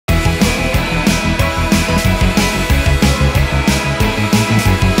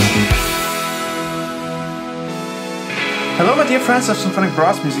dear friends of symphonic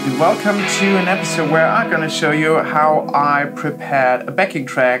brass music, and welcome to an episode where I'm going to show you how I prepared a backing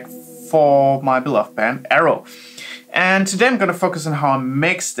track for my beloved band Arrow. And today I'm going to focus on how I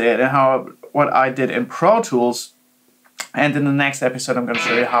mixed it and what I did in Pro Tools. And in the next episode I'm going to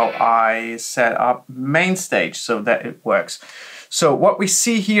show you how I set up MainStage so that it works. So what we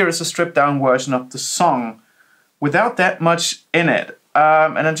see here is a stripped down version of the song without that much in it.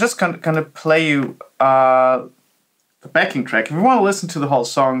 And I'm just going to play you the backing track. If you want to listen to the whole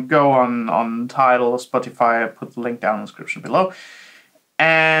song, go on Tidal, Spotify. I put the link down in the description below.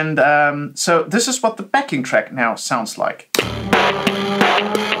 And so this is what the backing track now sounds like.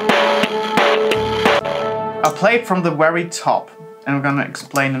 I'll play it from the very top, and I'm going to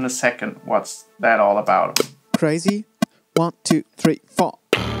explain in a second what's that all about. Crazy. 1, 2, 3, 4.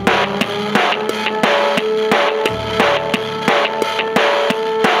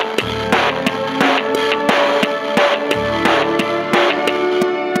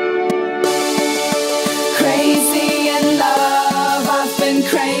 Crazy in love, I've been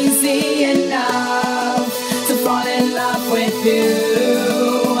crazy enough to fall in love with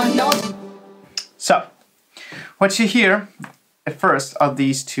you. I know. So, what you hear at first are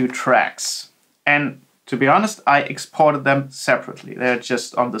these two tracks, and to be honest, I exported them separately. They're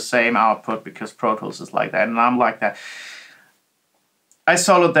just on the same output because Pro Tools is like that, and I'm like that. I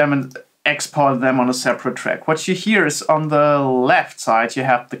soloed them and exported them on a separate track. What you hear is on the left side, you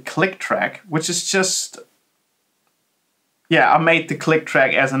have the click track, which is just... Yeah, I made the click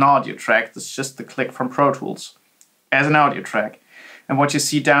track as an audio track. It's just the click from Pro Tools as an audio track. And what you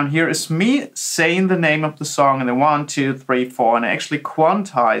see down here is me saying the name of the song and then 1, 2, 3, 4, and I actually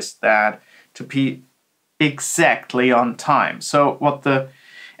quantized that to be exactly on time. So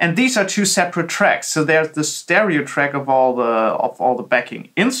and these are two separate tracks. So there's the stereo track of all the backing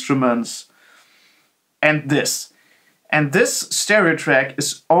instruments and this. And this stereo track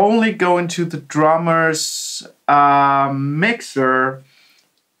is only going to the drummer's mixer,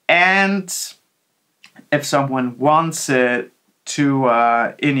 and if someone wants it, to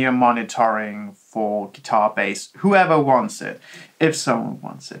in-ear monitoring for guitar, bass, whoever wants it, if someone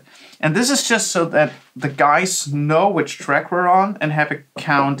wants it. And this is just so that the guys know which track we're on and have a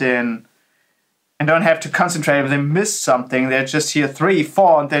count in, and don't have to concentrate if they miss something. They just hear 3,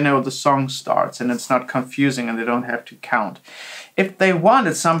 4, and they know the song starts, and it's not confusing, and they don't have to count. If they want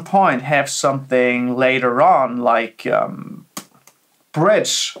at some point have something later on, like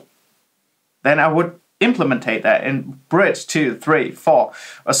bridge, then I would implementate that in bridge 2, 3, 4,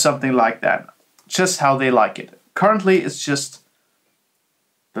 or something like that. Just how they like it. Currently, it's just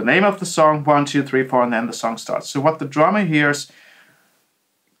the name of the song, 1, 2, 3, 4, and then the song starts. So what the drummer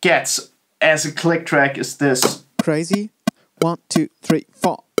gets as a click track is this. Crazy. 1, 2, 3,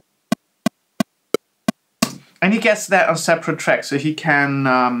 4. And he gets that on separate tracks, so he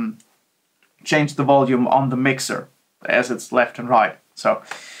can change the volume on the mixer as it's left and right. So,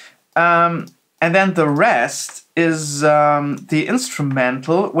 and then the rest is the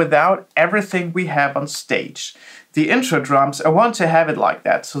instrumental without everything we have on stage. The intro drums, I want to have it like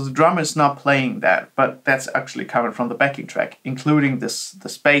that, so the drummer is not playing that, but that's actually coming from the backing track, including the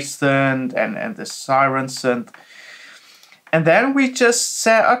bass synth and the siren synth. And then we just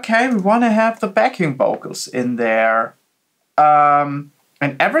said, okay, we want to have the backing vocals in there.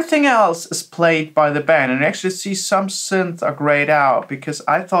 And everything else is played by the band. And actually see some synths are grayed out because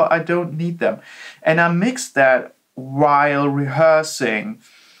I thought I don't need them. And I mixed that while rehearsing.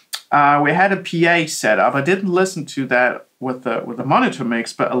 We had a PA set up. I didn't listen to that with the monitor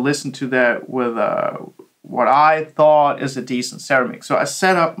mix, but I listened to that with what I thought is a decent stereo mix. So I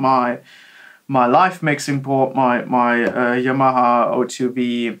set up my live mixing board, my Yamaha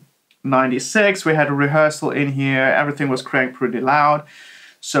O2V 96. We had a rehearsal in here. Everything was cranked pretty loud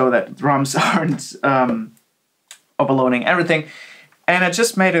so that the drums aren't overloading everything. And I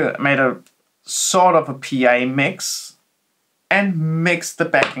just made a sort of a PA mix and mixed the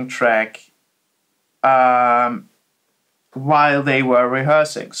backing track while they were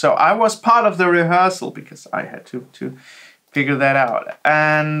rehearsing. So I was part of the rehearsal because I had to figure that out.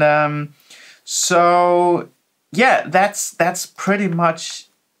 And so yeah, that's pretty much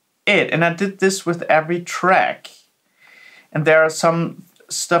it. And I did this with every track. And there are some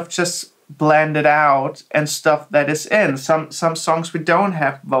stuff just blended out and stuff that is in. Some songs we don't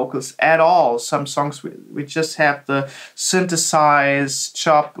have vocals at all. Some songs we just have the synthesized,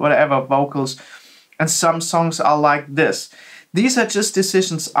 chopped, whatever vocals. And some songs are like this. These are just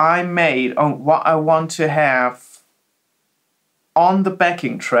decisions I made on what I want to have on the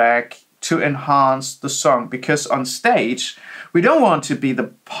backing track to enhance the song. Because on stage, we don't want to be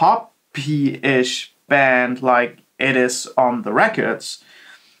the poppy-ish band like it is on the records.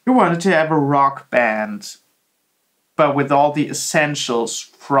 You wanted to have a rock band, but with all the essentials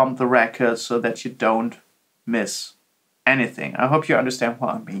from the record so that you don't miss anything. I hope you understand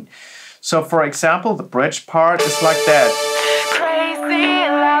what I mean. So for example, the bridge part is like that. Crazy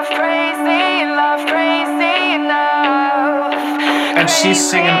love, crazy love, crazy enough. And she's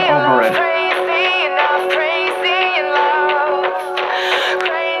singing over it. Crazy enough, crazy enough.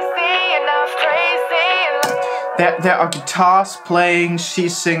 Crazy enough, crazy enough. There are guitars playing,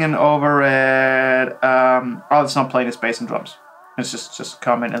 she's singing over it. Oh, it's not playing, it's bass and drums. It's just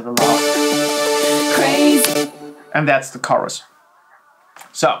coming in the loud. Crazy. And that's the chorus.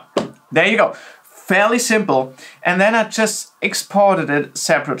 So, there you go. Fairly simple. And then I just exported it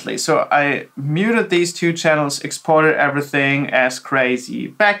separately. So I muted these two channels, exported everything as crazy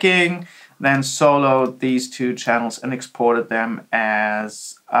backing, then soloed these two channels and exported them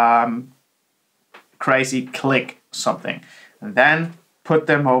as crazy click something. And then put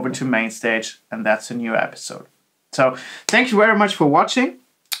them over to main stage, and that's a new episode. So thank you very much for watching.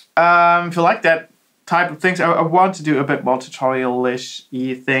 If you like that type of things, I want to do a bit more tutorial-ish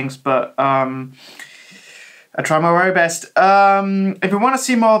things, but I try my very best. If you want to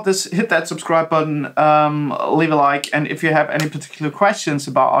see more of this, hit that subscribe button, leave a like, and if you have any particular questions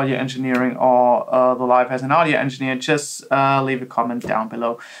about audio engineering or the life as an audio engineer, just leave a comment down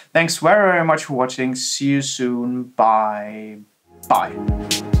below. Thanks very, very much for watching. See you soon. Bye.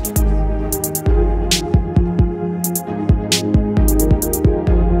 Bye.